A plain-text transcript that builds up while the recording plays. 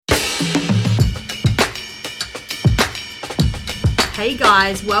Hey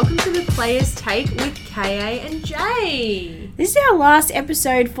guys, welcome to the Players Take with KA and Jay. This is our last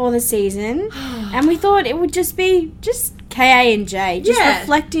episode for the season, and we thought it would just be KA and Jay,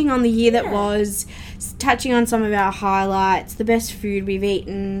 reflecting on the year that was, touching on some of our highlights, the best food we've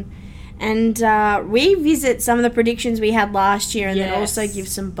eaten, and revisit some of the predictions we had last year, and then also give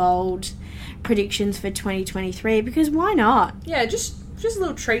some bold predictions for 2023, because why not? Yeah, just a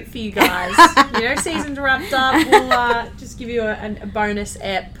little treat for you guys. Season's wrapped up. We'll just give you a bonus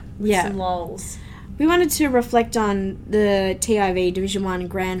ep with some lols. We wanted to reflect on the TIV Division 1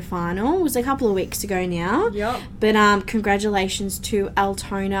 Grand Final. It was a couple of weeks ago now. Yep. But congratulations to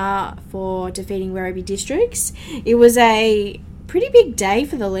Altona for defeating Werribee Districts. It was a pretty big day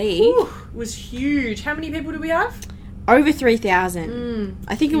for the league. Ooh, it was huge. How many people do we have? Over 3,000.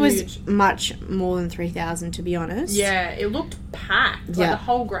 I think huge. It was much more than 3,000, to be honest. Yeah, it looked packed. Like the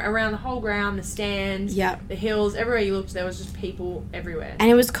whole around the whole ground, the stands, the hills, everywhere you looked, there was just people everywhere. And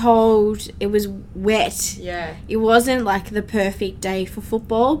it was cold. It was wet. Yeah. It wasn't like the perfect day for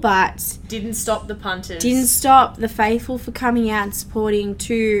football, but didn't stop the punters. Didn't stop the faithful for coming out and supporting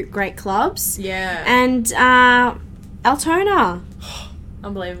two great clubs. Yeah. And Altona.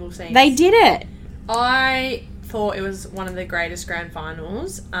 Unbelievable scenes. They did it. I thought it was one of the greatest grand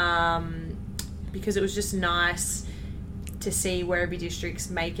finals because it was just nice to see Werribee Districts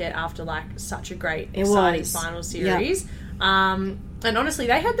make it after such a great exciting final series. And honestly,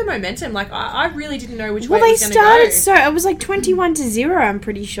 they had the momentum. I really didn't know which way it was going to go. They started it was 21-0, I'm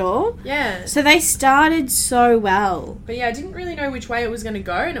pretty sure. Yeah. So they started so well. But yeah, I didn't really know which way it was going to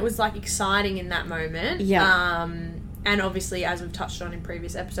go, and it was exciting in that moment. Yeah. And obviously, as we've touched on in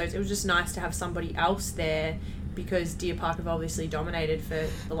previous episodes, it was just nice to have somebody else there, because Deer Park have obviously dominated for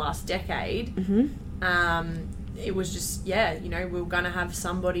the last decade. Mm-hmm. It was just, we were going to have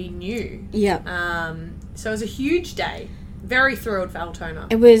somebody new. Yeah. So it was a huge day. Very thrilled for Altona.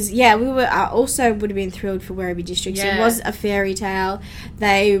 It was, we were also would have been thrilled for Werribee Districts. Yeah. It was a fairy tale.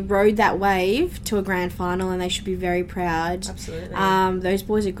 They rode that wave to a grand final, and they should be very proud. Absolutely. Those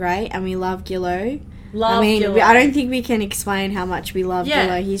boys are great, and we love Gillo. Gillo. I don't think we can explain how much we love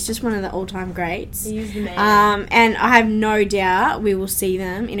Gillo. He's just one of the all-time greats. He's the man. And I have no doubt we will see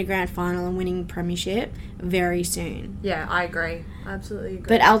them in a grand final and winning premiership very soon. Yeah, I agree. I absolutely agree.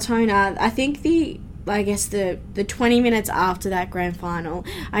 But Altona, I think the 20 minutes after that grand final,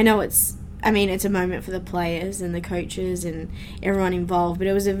 I know it's a moment for the players and the coaches and everyone involved, but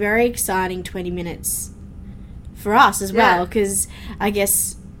it was a very exciting 20 minutes for us as well, because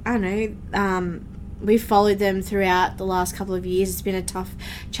we've followed them throughout the last couple of years. It's been a tough,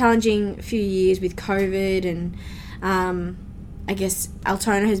 challenging few years with COVID, and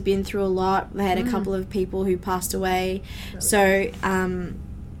Altona has been through a lot. They had a couple of people who passed away. So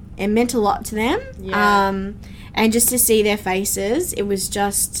it meant a lot to them. Yeah. And just to see their faces, it was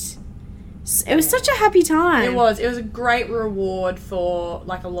such a happy time. It was a great reward for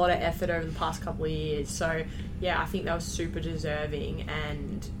a lot of effort over the past couple of years. So I think they were super deserving,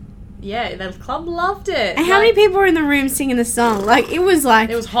 and the club loved it. And how many people were in the room singing the song? It was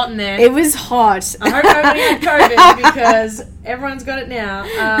hot in there. It was hot. I hope nobody had COVID, because everyone's got it now.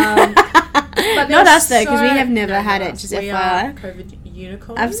 But not us though, because we have never had it. Just we FYI. are COVID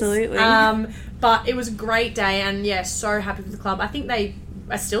unicorns. Absolutely. But it was a great day, and so happy for the club. I think they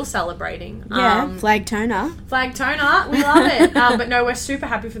are still celebrating. Flag toner. Flag toner, we love it. But no, we're super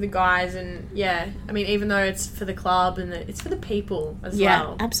happy for the guys, and even though it's for the club and it's for the people as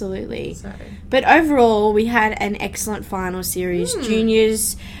well. Yeah, absolutely. So. But overall, we had an excellent final series.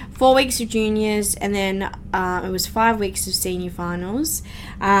 Juniors, 4 weeks of juniors, and then it was 5 weeks of senior finals.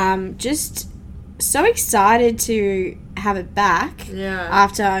 Just so excited to have it back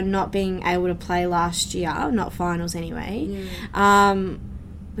after not being able to play last year, not finals anyway.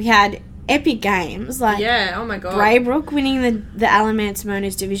 We had epic games oh my god, Braybrook winning the Alan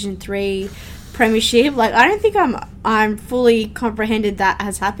Simona's Division 3 premiership. I don't think I'm fully comprehended that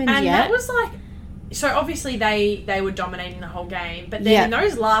has happened and yet. And that was so obviously they were dominating the whole game, but then in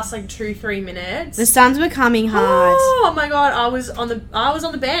those last 2-3 minutes, the Suns were coming hard. Oh my god, I was on the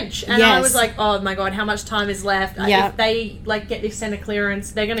bench, and I was oh my god, how much time is left? If they get this centre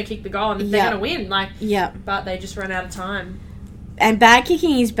clearance, they're gonna kick the goal and they're gonna win. But they just ran out of time. And bad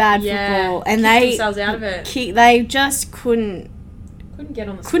kicking is bad football, and they themselves out of it. They just couldn't get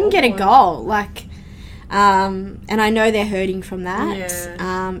on the couldn't get a goal. And I know they're hurting from that.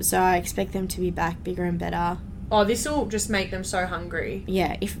 Yeah. So I expect them to be back bigger and better. Oh, this will just make them so hungry.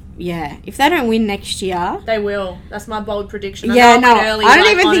 Yeah, if they don't win next year, they will. That's my bold prediction. I don't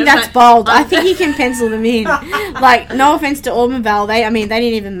even think that's bold. I think you can pencil them in. No offense to Auburn Vale, they didn't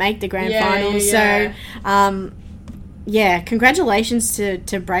even make the grand finals. So congratulations to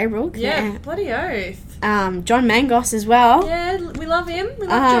Braybrook. Yeah, bloody oath. John Mangos as well. Yeah, we love him. We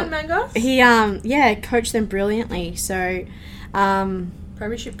love John Mangos. He coached them brilliantly. So,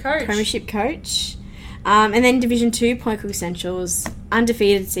 Premiership coach. And then Division 2, Point Cook Essentials,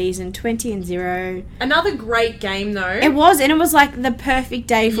 undefeated season, 20-0. Another great game, though. It was, and it was like the perfect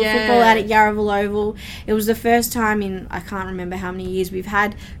day for football out at Yarraville Oval. It was the first time in, I can't remember how many years, we've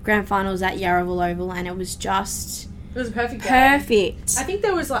had grand finals at Yarraville Oval, and it was just... It was a perfect game. Perfect. I think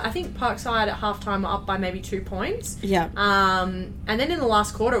there was Parkside at halftime were up by maybe 2 points. Yeah. And then in the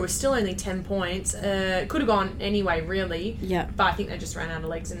last quarter, it was still only 10 points. It could have gone anyway, really. Yeah. But I think they just ran out of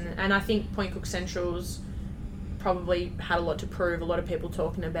legs. And I think Point Cook Central's probably had a lot to prove. A lot of people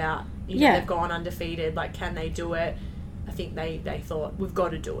talking about, they've gone undefeated. Like, can they do it? I think they thought, we've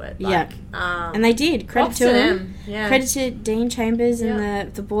got to do it. And they did. Credit to them. Yeah. Credit to Dean Chambers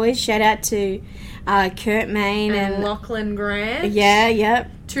and the boys. Shout out to Kurt Main and Lachlan Grant. Yeah, yep.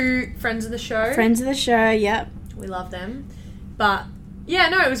 2 friends of the show. Yep. We love them. But,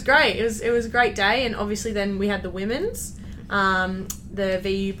 it was great. It was a great day. And obviously then we had the women's. The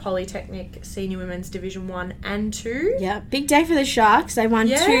VU Polytechnic Senior Women's Division 1 and 2. Yeah, big day for the Sharks. They won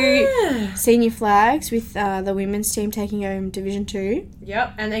 2 senior flags with the women's team taking home Division 2.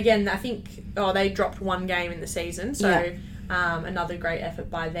 Yep, and again, I think they dropped 1 game in the season, so another great effort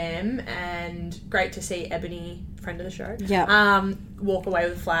by them, and great to see Ebony, friend of the show, walk away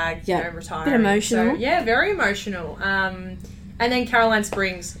with a flag, retire. Bit emotional. So, very emotional. And then Caroline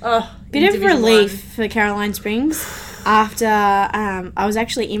Springs. Bit of relief for Caroline Springs. After I was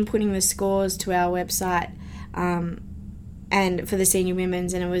actually inputting the scores to our website and for the senior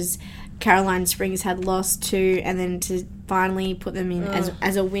women's, and it was Caroline Springs had lost 2, and then to finally put them in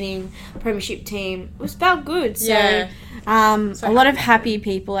as a winning premiership team, it was felt good. So, a lot of happy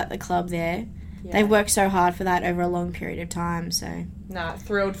people at the club there. Yeah. They've worked so hard for that over a long period of time. So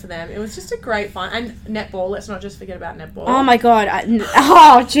thrilled for them. It was just a great fun. And netball, let's not just forget about netball. Oh my God.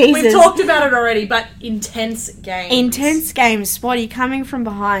 Jesus. We've talked about it already, but intense games. Spotty coming from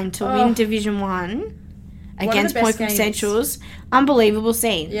behind to win Division 1 against Point Cook Centrals. Unbelievable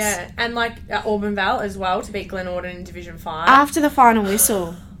scenes. Yeah, and Auburn-Vale as well to beat Glen Ordon in Division 5. After the final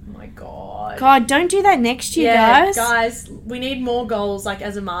whistle. Oh my God. God, don't do that next year, guys. Guys, we need more goals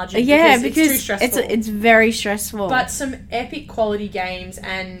as a margin. Yeah, because it's too stressful. It's very stressful. But some epic quality games,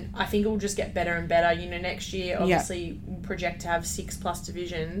 and I think it will just get better and better. Next year, obviously, we project to have 6+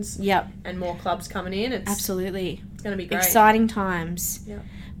 divisions. Yep. And more clubs coming in. Absolutely. It's going to be great. Exciting times. Yep.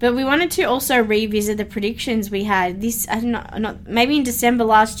 But we wanted to also revisit the predictions we had. Maybe in December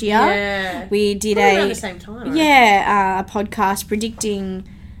last year. Yeah. We did around the same time, right? a podcast predicting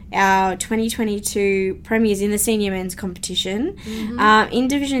our 2022 premiers in the senior men's competition. Mm-hmm. In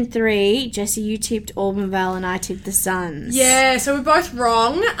Division 3, Jessie, you tipped Auburn-Vale and I tipped the Suns. Yeah, so we're both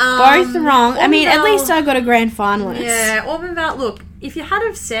wrong. Both wrong. I mean, at least I got a grand finalist. Yeah, Auburn-Vale, look, if you had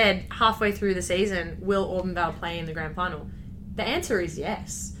have said halfway through the season, will Auburn-Vale play in the grand final? The answer is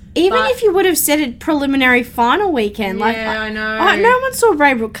yes. Even if you would have said a preliminary final weekend. Yeah, I know. No one saw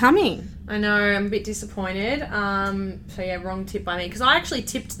Braybrook coming. I know, I'm a bit disappointed. Wrong tip by me. Because I actually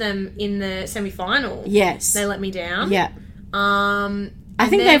tipped them in the semi-final. Yes. They let me down. Yeah. I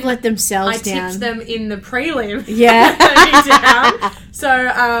think they've let themselves down. I tipped them in the prelim. Yeah. down.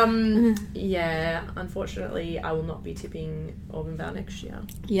 So, unfortunately, I will not be tipping Auburn-Vale next year.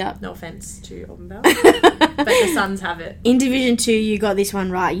 Yep. No offence to Auburn-Vale. But the Suns have it. In Division 2, you got this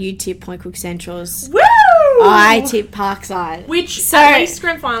one right. You tipped Point Cook Centrals. Woo! I tipped Parkside. At least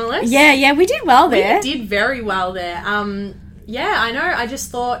grand finalists. Yeah, we did well there. We did very well there. I know. I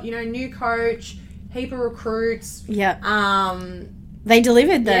just thought, new coach, heap of recruits. Yep. They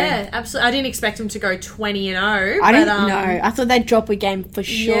delivered though. Yeah, absolutely. I didn't expect them to go 20-0. I didn't know. I thought they'd drop a game for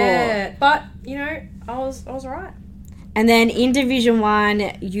sure. Yeah, but I was right. And then in Division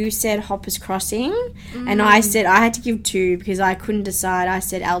 1, you said Hoppers Crossing, and I said I had to give 2 because I couldn't decide. I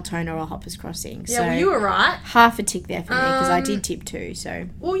said Altona or Hoppers Crossing. Yeah, well, you were right. Half a tick there for me because I did tip 2. So.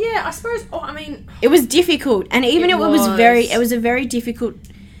 Well, yeah, I suppose. It was difficult, and even it was a very difficult.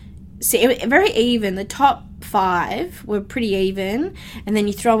 Very even. The top 5 were pretty even, and then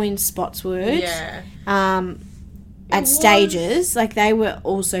you throw in Spotswood. Yeah. At stages, they were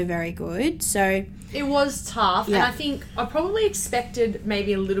also very good. So. It was tough, and I think I probably expected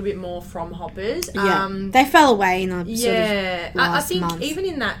maybe a little bit more from Hoppers. They fell away in the I think month. Even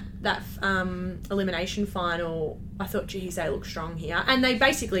in that elimination final, I thought, geez, they look strong here, and they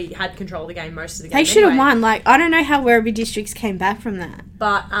basically had control of the game most of the game. They should have won. I don't know how Werribee Districts came back from that,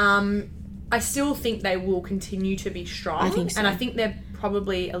 but I still think they will continue to be strong. I think so. And I think they're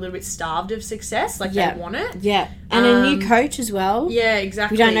probably a little bit starved of success. Like, they want it. Yeah. And a new coach as well. Yeah,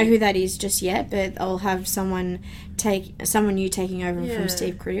 exactly. We don't know who that is just yet, but I'll have someone new taking over from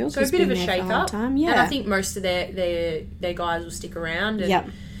Steve Creel. So a bit of a shake-up. Yeah. And I think most of their guys will stick around.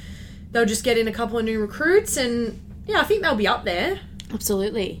 And they'll just get in a couple of new recruits. And, yeah, I think they'll be up there.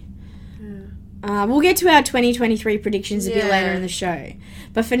 Absolutely. We'll get to our 2023 predictions a bit later in the show.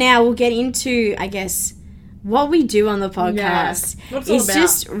 But for now, we'll get into, I guess, what we do on the podcast. Yeah. What's it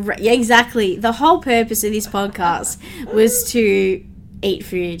all about? Exactly. The whole purpose of this podcast was to eat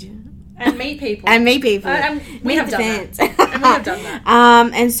food. And meet people. And we have done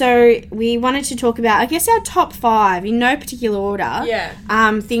that. And so we wanted to talk about, I guess, our top 5 in no particular order.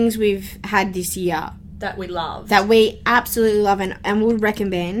 Yeah. Things we've had this year. That we love. That we absolutely love and would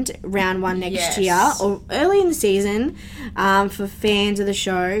recommend round 1 next year or early in the season for fans of the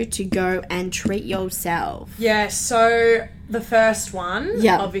show to go and treat yourself. Yeah, so the first one,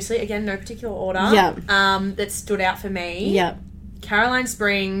 obviously, again, no particular order, that stood out for me. Caroline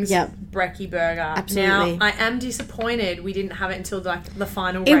Springs, brekkie burger. Absolutely. Now, I am disappointed we didn't have it until like the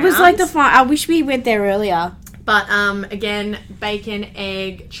final round. It was like the final. I wish we went there earlier. But, again, bacon,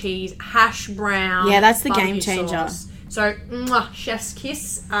 egg, cheese, hash brown. Yeah, that's the game changer. Sauce. So, chef's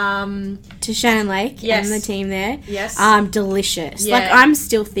kiss. To Shannon Lake and the team there. Yes. Delicious. Yeah. Like, I'm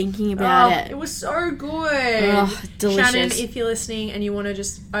still thinking about it. It was so good. Oh, delicious. Shannon, if you're listening and you want to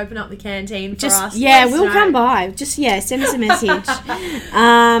just open up the canteen for us. Yeah, we'll come by. Just, send us a message.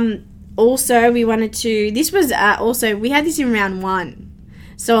 Also, we wanted to... This was we had this in round 1.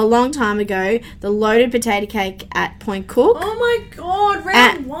 So a long time ago, the loaded potato cake at Point Cook. Oh my God,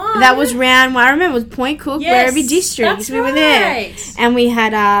 round 1. That was round 1. I remember it was Point Cook, Werribee District. We were there. And we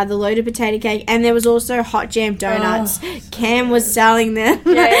had the loaded potato cake, and there was also hot jam donuts. Cam was selling them.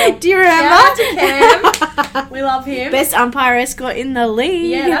 Yeah. Do you remember? Shout out to Cam. We love him. Best umpire escort in the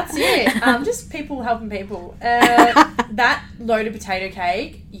league. Yeah, that's it. Just people helping people. That loaded potato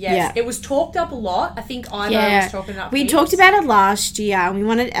cake, it was talked up a lot. I think Ivo was talking it up. We talked about it last year,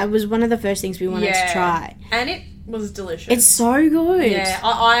 and it was one of the first things we wanted to try. And it was delicious. It's so good. Yeah,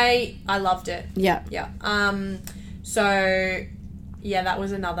 I loved it. Yeah. Yeah. So, that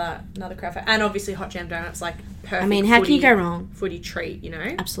was another craft. And obviously hot jam donuts, like perfect. I mean, how can you go wrong? Footy treat, you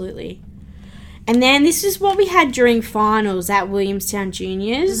know? Absolutely. And then this is what we had during finals at Williamstown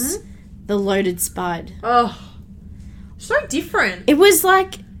Juniors. Mm-hmm. The loaded spud. Oh, so different. It was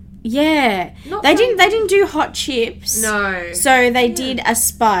like... Yeah. They didn't do hot chips. No. So they did a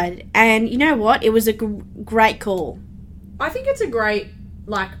spud. And you know what? It was a great call. I think it's a great,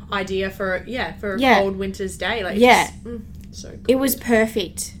 idea for a cold winter's day. So good. It was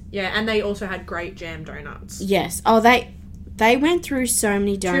perfect. Yeah, and they also had great jam donuts. Yes. Oh, they went through so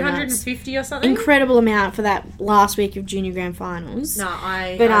many donuts. 250 or something? Incredible amount for that last week of junior grand finals. No,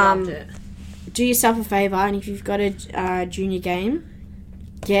 I loved it. Do yourself a favour, and if you've got a junior game...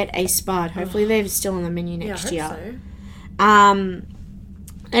 Get a spud. Hopefully they're still on the menu next year. So. And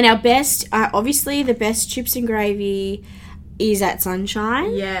our best, obviously the best chips and gravy is at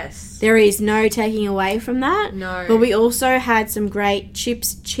Sunshine. Yes. There is no taking away from that. No. But we also had some great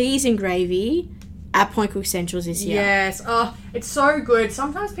chips, cheese and gravy at Point Cook Centrals this year. Yes. Oh, it's so good.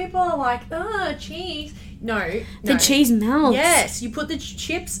 Sometimes people are like, cheese. No. The cheese melts. Yes. You put the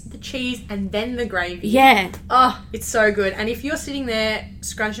chips, the cheese, and then the gravy. Yeah. Oh, it's so good. And if you're sitting there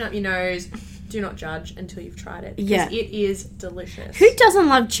scrunching up your nose, do not judge until you've tried it. Because it is delicious. Who doesn't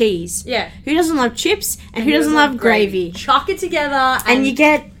love cheese? Yeah. Who doesn't love chips? And who doesn't love gravy? Chuck it together. And you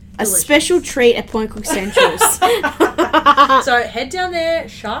get a special treat at Point Cook Centrals. So head down there,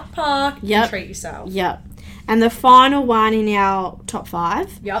 Shark Park, and treat yourself. Yep. And the final one in our top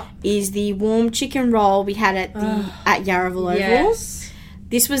 5 is the warm chicken roll we had at Yarraville Oval. Yes.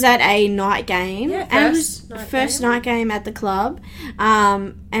 This was at a night game. Yeah, and it was first night game at the club.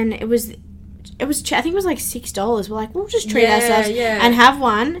 And it was I think it was like $6. We're like, we'll just treat ourselves and have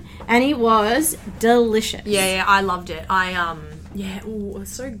one. And it was delicious. Yeah, I loved it. it was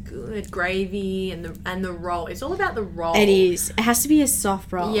so good. Gravy and the roll. It's all about the roll. It is. It has to be a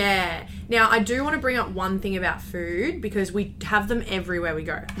soft roll. Yeah. Now, I do want to bring up one thing about food because we have them everywhere we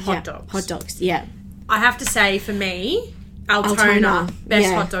go. Hot dogs. Hot dogs, yeah. I have to say, for me, Altona.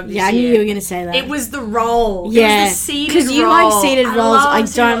 Best hot dog this year. Yeah, I knew you were going to say that. It was the roll. Yeah. It was the seeded roll. Because you like seeded rolls. I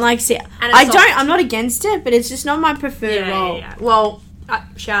don't like seeded. I'm not against it, but it's just not my preferred roll. Yeah. Well,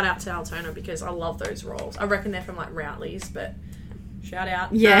 shout out to Altona because I love those rolls. I reckon they're from Routley's, but... Shout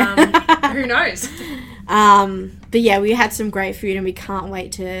out. Yeah. Who knows? But yeah, we had some great food and we can't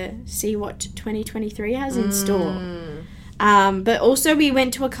wait to see what 2023 has in store. But also we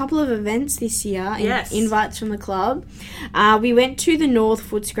went to a couple of events this year. Yes. Invites from the club. We went to the North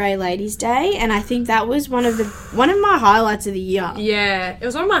Footscray Ladies' Day, and I think that was one of my highlights of the year. Yeah, it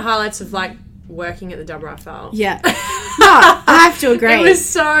was one of my highlights of like working at the WRFL. Yeah. No, I have to agree. It was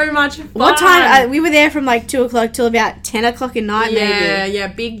so much fun. What time? We were there from like 2 o'clock till about 10 o'clock at night, maybe. Yeah,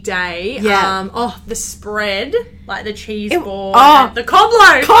 big day. Yeah. The spread, like the cheese board. The cob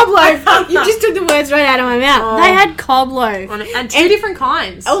loaf. Cob loaf. You just took the words right out of my mouth. Oh. They had cob loaf. And two different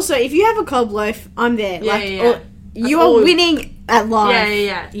kinds. Also, if you have a cob loaf, I'm there. Yeah. You are winning at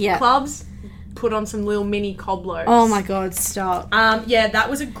life. Yeah. Clubs, put on some little mini cob loaves. Oh my God, stop. That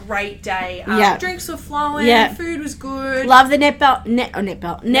was a great day. Drinks were flowing. Yeah. Food was good. Love the netball.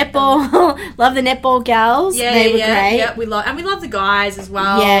 Love the netball gals. They were great. Yeah, we love the guys as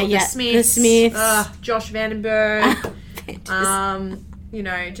well. The Smiths. Josh Vandenberg.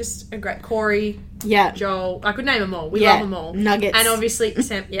 Fantastic. Just a great Corey. Yeah. Joel. I could name them all. We love them all. Nuggets. And obviously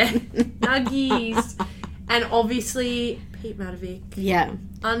Sam. Yeah. Nuggies. And obviously Pete Madovic. Yeah.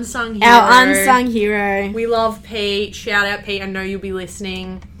 Unsung hero. Our unsung hero. We love Pete. Shout out Pete. I know you'll be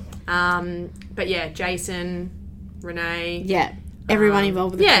listening. But yeah, Jason, Renee. Yeah. Everyone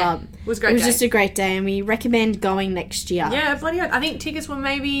involved with the club. It was a great day. It was just a great day, and we recommend going next year. Yeah, bloody hell. I think tickets were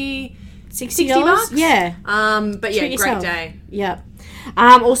maybe $60. Yeah. But yeah, great day. Yeah.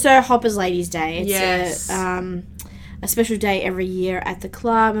 Also, Hoppers Ladies' Day. It's yes. A special day every year at the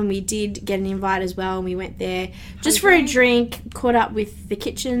club, and we did get an invite as well, and we went there just for a drink, caught up with the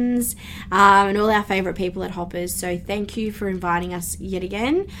kitchens and all our favourite people at Hoppers. So thank you for inviting us yet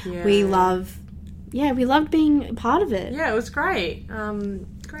again. Yeah. We loved being a part of it. Yeah, it was great.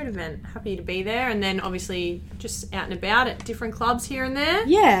 Great event. Happy to be there. And then obviously just out and about at different clubs here and there.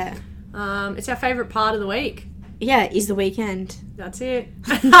 Yeah. It's our favourite part of the week. Yeah, is the weekend. That's it.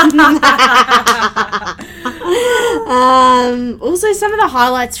 Also, some of the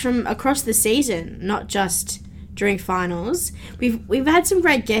highlights from across the season, not just during finals. We've had some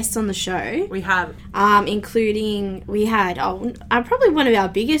great guests on the show. We have. Including, we had, probably one of our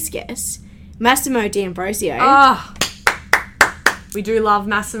biggest guests, Massimo D'Ambrosio. Oh, we do love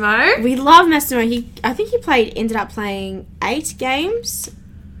Massimo. We love Massimo. I think he ended up playing 8 games.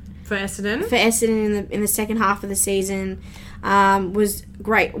 For Essendon in the second half of the season. Was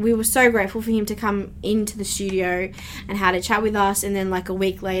great. We were so grateful for him to come into the studio and had a chat with us, and then like a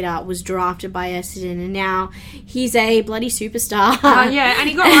week later was drafted by Essendon, and now he's a bloody superstar. And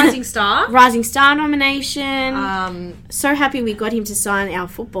he got Rising Star nomination. So happy we got him to sign our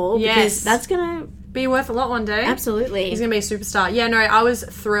football because that's gonna be worth a lot one day. Absolutely. He's going to be a superstar. Yeah, no, I was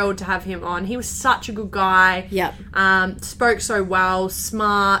thrilled to have him on. He was such a good guy. Yep. Spoke so well,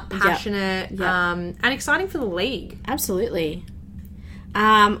 smart, passionate, and exciting for the league. Absolutely.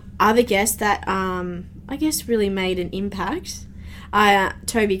 Other guests that I guess really made an impact.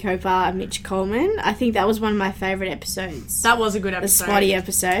 Toby Coper and Mitch Coleman. I think that was one of my favourite episodes. That was a good episode. The Swatty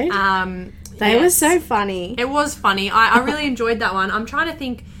episode. They were so funny. It was funny. I really enjoyed that one. I'm trying to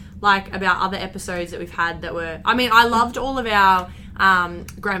think about other episodes that we've had that were... I mean, I loved all of our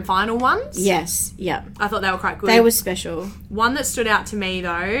grand final ones. Yes, yeah. I thought they were quite good. They were special. One that stood out to me,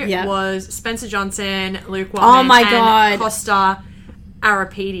 though, was Spencer Johnson, Luke Wildman, and Costa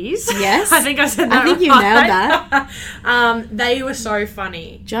Arapides. Yes. I think I said that I think you nailed that. They were so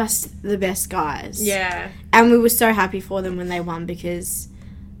funny. Just the best guys. Yeah. And we were so happy for them when they won because...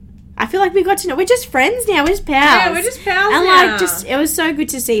 I feel like we got to know... We're just friends now. We're just pals. Yeah, we're just pals now. And, it was so good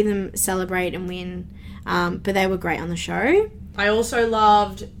to see them celebrate and win. But they were great on the show. I also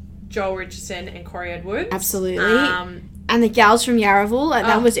loved Joel Richardson and Corey Edwards. Absolutely. And the gals from Yarraville.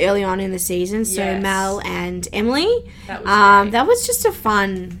 That was early on in the season. So Mel and Emily. That was great. That was just a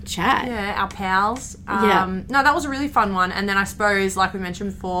fun chat. Yeah, our pals. No, that was a really fun one. And then I suppose, like we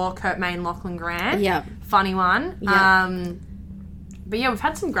mentioned before, Kurt May and Lachlan Grant. Yeah. Funny one. Yeah. But yeah, we've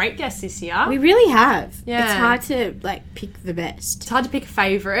had some great guests this year. We really have. Yeah. It's hard to, pick the best. It's hard to pick a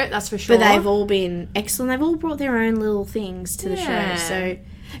favourite, that's for sure. But they've all been excellent. They've all brought their own little things to the show. So,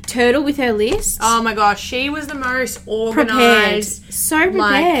 Turtle with her list. Oh my gosh, she was the most organised. Prepared. So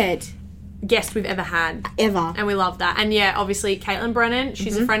prepared. Guest we've ever had. Ever. And we love that. And yeah, obviously, Caitlin Brennan,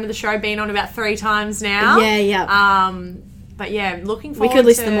 she's a friend of the show, been on about 3 times now. Yeah. But yeah, looking forward to... We could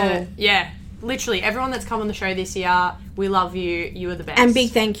list them all. Yeah. Literally, everyone that's come on the show this year, we love you. You are the best. And big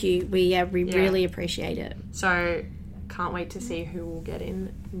thank you. We really appreciate it. So, can't wait to see who will get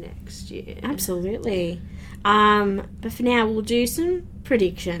in next year. Absolutely. But for now, we'll do some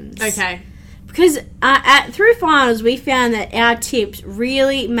predictions. Okay. Because through finals, we found that our tips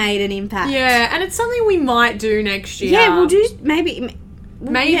really made an impact. Yeah, and it's something we might do next year. Yeah, we'll do maybe...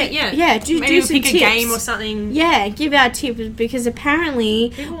 Maybe, do maybe some pick tips. a game or something. Yeah, give our tips because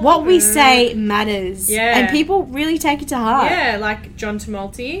apparently what we say matters. Yeah. And people really take it to heart. Yeah, like John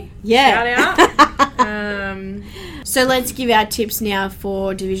Tumulty. Yeah. Shout out. So let's give our tips now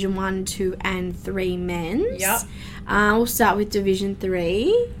for Division 1, 2 and 3 men's. Yep. We'll start with Division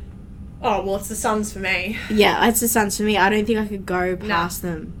 3. Oh, well, it's the Suns for me. Yeah, it's the Suns for me. I don't think I could go past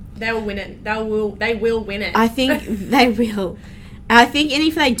them. They will win it. They will win it. I think they will. I think, and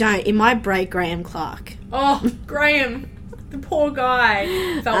if they don't, it might break Graham Clark. Oh, Graham, the poor guy.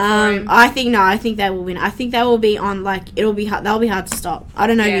 Felt for him. I think they will win. I think they will be on, it'll be hard. They'll be hard to stop. I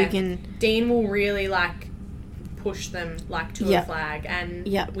don't know who can. Dean will really push them to a flag, and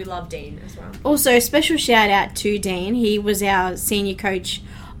we love Dean as well. Also, a special shout out to Dean. He was our senior coach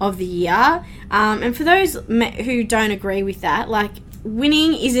of the year. And for those who don't agree with that,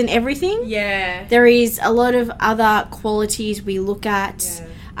 winning isn't everything. Yeah. There is a lot of other qualities we look at.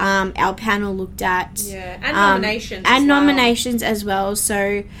 Yeah. Our panel looked at. Yeah. And nominations nominations as well.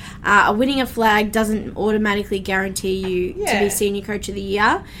 So winning a flag doesn't automatically guarantee you to be senior coach of the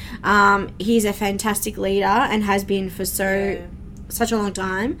year. He's a fantastic leader and has been for such a long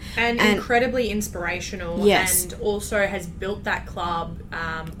time. And incredibly inspirational. Yes. And also has built that club,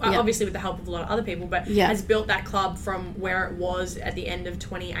 obviously with the help of a lot of other people, but has built that club from where it was at the end of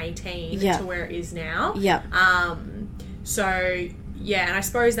 2018 to where it is now. Yeah. And I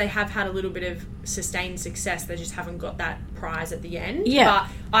suppose they have had a little bit of sustained success. They just haven't got that prize at the end. Yeah.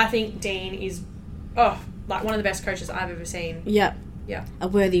 But I think Dean is, one of the best coaches I've ever seen. Yeah. Yeah. A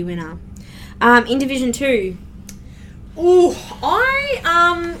worthy winner. In Division 2... Ooh,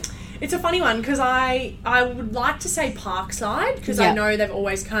 it's a funny one because I would like to say Parkside because I know they've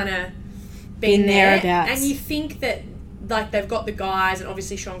always kind of been there. Thereabouts. And you think that they've got the guys and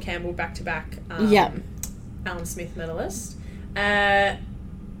obviously Sean Campbell back to back. Alan Smith medalist.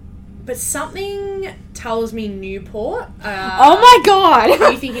 But something tells me Newport. Oh my god!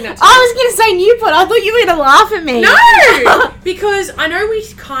 Are you thinking that too? I was going to say Newport. I thought you were going to laugh at me. No! Because I know we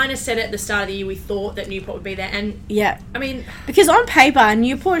kind of said at the start of the year we thought that Newport would be there. And I mean... Because on paper,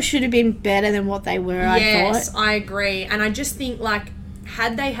 Newport should have been better than what they were, I thought. Yes, I agree. And I just think,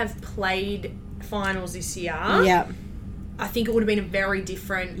 had they have played finals this year... Yeah. I think it would have been a very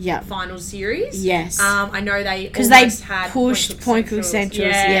different final series. Yes. I know they because they had pushed Point Cook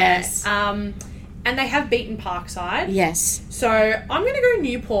Centrals. Yes. And they have beaten Parkside. Yes. So I'm going to go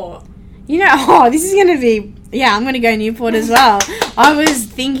Newport. This is going to be... Yeah, I'm going to go Newport as well. I was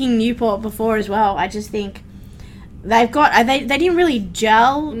thinking Newport before as well. I just think they've got... They didn't really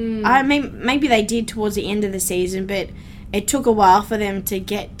gel. I mean, maybe they did towards the end of the season, but it took a while for them to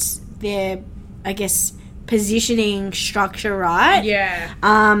get their, I guess... positioning structure right. Yeah.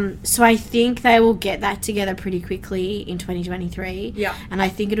 So I think they will get that together pretty quickly in 2023. Yeah. And I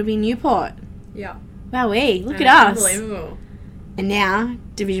think it'll be Newport. Yeah. Wowee, look at us. Unbelievable. And now,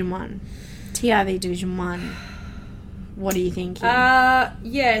 Division 1. TIV Division 1. What are you thinking?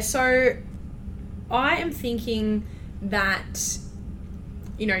 So I am thinking that...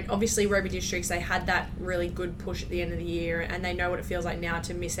 obviously Rugby Districts, they had that really good push at the end of the year and they know what it feels like now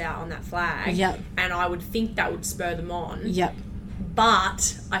to miss out on that flag. Yep. And I would think that would spur them on. Yep.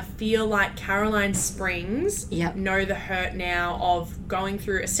 But I feel like Caroline Springs know the hurt now of going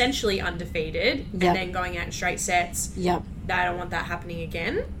through essentially undefeated and then going out in straight sets. Yep. They don't want that happening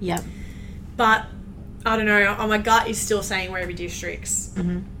again. Yep. But, I don't know, my gut is still saying Rugby Districts.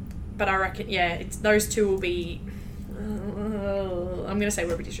 Mm-hmm. But I reckon, those two will be... I'm going to say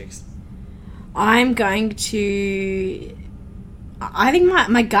Rugby Districts. I'm going to... I think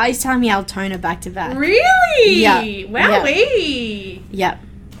my gut is telling me Altona back to back. Really? Yeah. Wowee. Yep.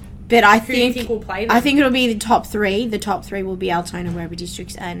 But I Who do you think will play them? I think it'll be the top three. The top three will be Altona, Rugby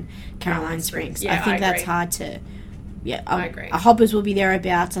Districts, and Caroline Springs. Yeah, I think that's hard to... Yeah, I agree. Hoppers will be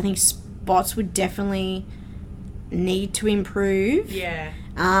thereabouts. I think spots would definitely need to improve. Yeah.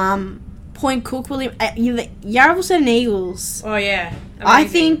 Point Cook will... Yarraville Sun Eagles. Oh, yeah. Amazing. I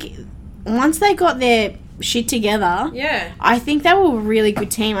think once they got their shit together, I think they were a really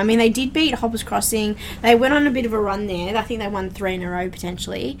good team. I mean, they did beat Hoppers Crossing. They went on a bit of a run there. I think they won 3 in a row,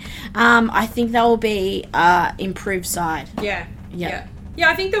 potentially. I think they will be improved side. Yeah.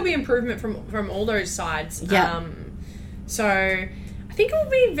 I think there'll be improvement from all those sides. Yeah. So... I think it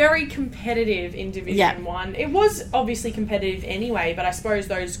will be very competitive in Division 1. It was obviously competitive anyway, but I suppose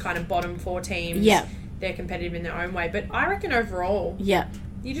those kind of bottom 4 teams, they're competitive in their own way. But I reckon overall,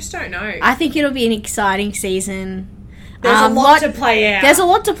 you just don't know. I think it'll be an exciting season. There's a lot to play out. There's a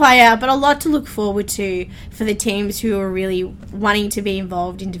lot to play out, but a lot to look forward to for the teams who are really wanting to be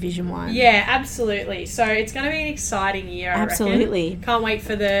involved in Division 1. Yeah, absolutely. So it's going to be an exciting year, I reckon. Can't wait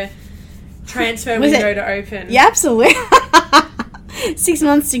for the transfer window to open. Yeah, absolutely. 6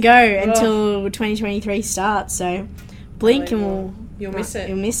 months to go until 2023 starts, so blink and you'll miss it.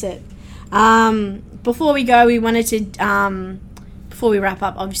 You'll miss it. Before we go, we wanted to... before we wrap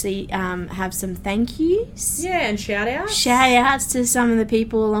up, obviously, have some thank yous. Yeah, and shout-outs. Shout-outs to some of the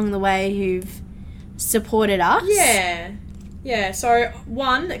people along the way who've supported us. Yeah. Yeah, so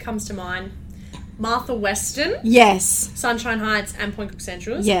one that comes to mind, Martha Weston. Yes. Sunshine Heights and Point Cook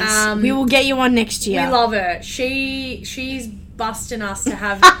Centrals. Yes. We will get you on next year. We love her. She's busting us to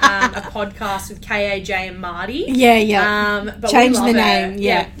have a podcast with KAJ and Marty. Yeah. But change we love the name. Her.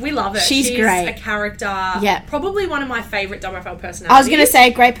 Yeah, we love her. She's great. A character. Yeah. Probably one of my favourite WRFL personalities. I was going to say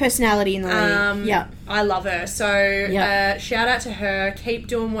great personality in the league. Yeah. I love her. So shout out to her. Keep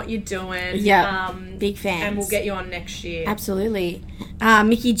doing what you're doing. Yeah. Big fans. And we'll get you on next year. Absolutely.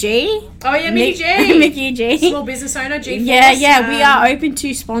 Mickey G. Oh yeah, Mickey G. Mickey G. Small business owner, G-Force. Yeah. We are open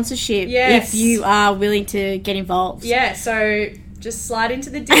to sponsorship if you are willing to get involved. Yeah, so just slide into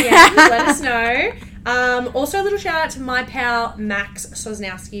the DMs, let us know. Also a little shout out to my pal Max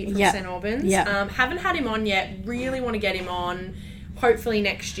Sosnowski from St. Albans. Haven't had him on yet. Really want to get him on. Hopefully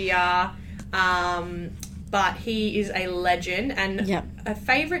next year. But he is a legend and a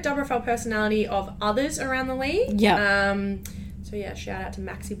favourite WRFL personality of others around the league. So yeah, shout out to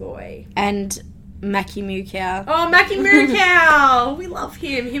Maxi Boy. And Mackie Moo Cow. Oh, Mackie Moo Cow! We love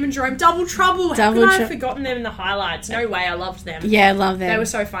him. Him and Jerome. Double Trouble. How could I have forgotten them in the highlights? No way, I loved them. Yeah, I love them. They were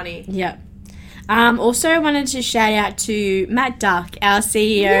so funny. Yeah. Also wanted to shout out to Matt Duck, our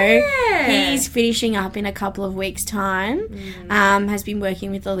CEO. Yeah. He's finishing up in a couple of weeks' time. Has been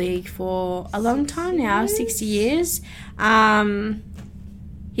working with the league for a long time now, 60 years.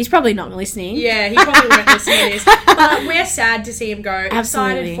 He's probably not listening. Yeah, he probably won't listen to this. But we're sad to see him go.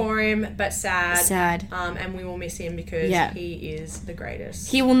 Absolutely. Excited for him, but sad. Sad. And we will miss him because he is the greatest.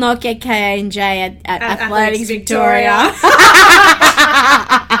 He will not get KA&J at Athletics Victoria.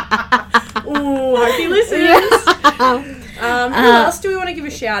 Ooh, hope he listens. Who else do we want to give a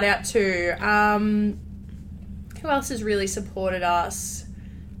shout out to? Who else has really supported us?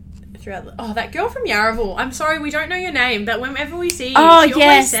 That girl from Yarraville. I'm sorry, we don't know your name, but whenever we see you, she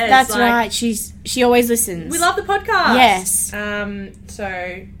always says, that's right. She always listens. We love the podcast. Yes.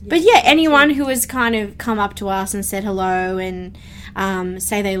 But anyone who has kind of come up to us and said hello and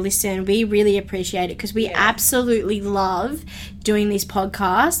say they listen, we really appreciate it because we absolutely love doing this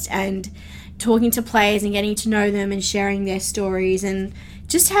podcast and talking to players and getting to know them and sharing their stories and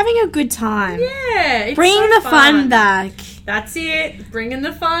just having a good time. Yeah, it's bringing the fun back. That's it. Bringing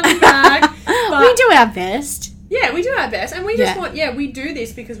the fun back. But we do our best. Yeah, we do our best. And we just want... Yeah, we do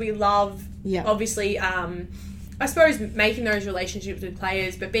this because we love, obviously, I suppose, making those relationships with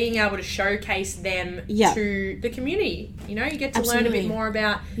players, but being able to showcase them to the community. You know, you get to learn a bit more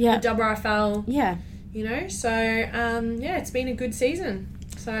about the WRFL. Yeah. You know, so, it's been a good season.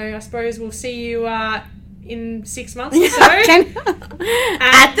 So I suppose we'll see you in 6 months or so.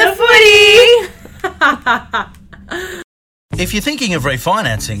 At the footy! If you're thinking of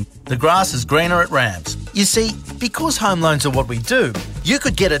refinancing, the grass is greener at Rams. You see, because home loans are what we do, you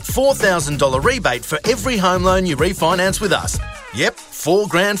could get a $4,000 rebate for every home loan you refinance with us. Yep,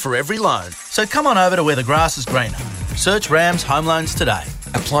 $4,000 for every loan. So come on over to where the grass is greener. Search Rams Home Loans today.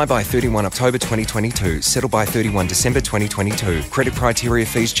 Apply by 31 October 2022. Settle by 31 December 2022. Credit criteria,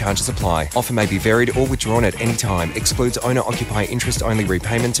 fees, charges apply. Offer may be varied or withdrawn at any time. Excludes owner-occupier interest-only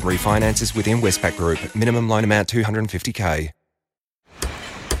repayments and refinances within Westpac Group. Minimum loan amount $250,000.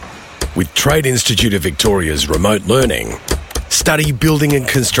 With Trade Institute of Victoria's remote learning, study building and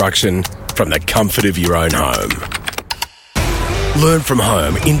construction from the comfort of your own home. Learn from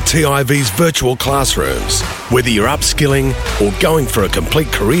home in TIV's virtual classrooms. Whether you're upskilling or going for a complete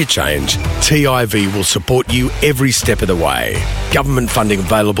career change, TIV will support you every step of the way. Government funding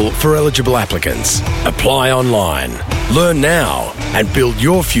available for eligible applicants. Apply online. Learn now and build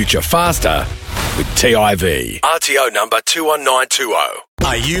your future faster with TIV. RTO number 21920.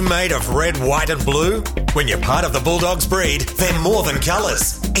 Are you made of red, white and blue? When you're part of the Bulldogs breed, they're more than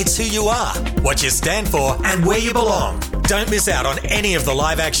colours. It's who you are, what you stand for and where you belong. Don't miss out on any of the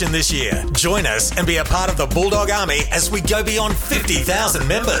live action this year. Join us and be a part of the Bulldog Army as we go beyond 50,000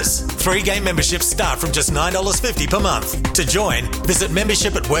 members. 3-game memberships start from just $9.50 per month. To join, visit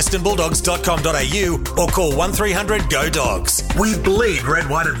membership at westernbulldogs.com.au or call 1300-GO-DOGS. We bleed red,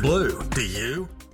 white and blue. Do you?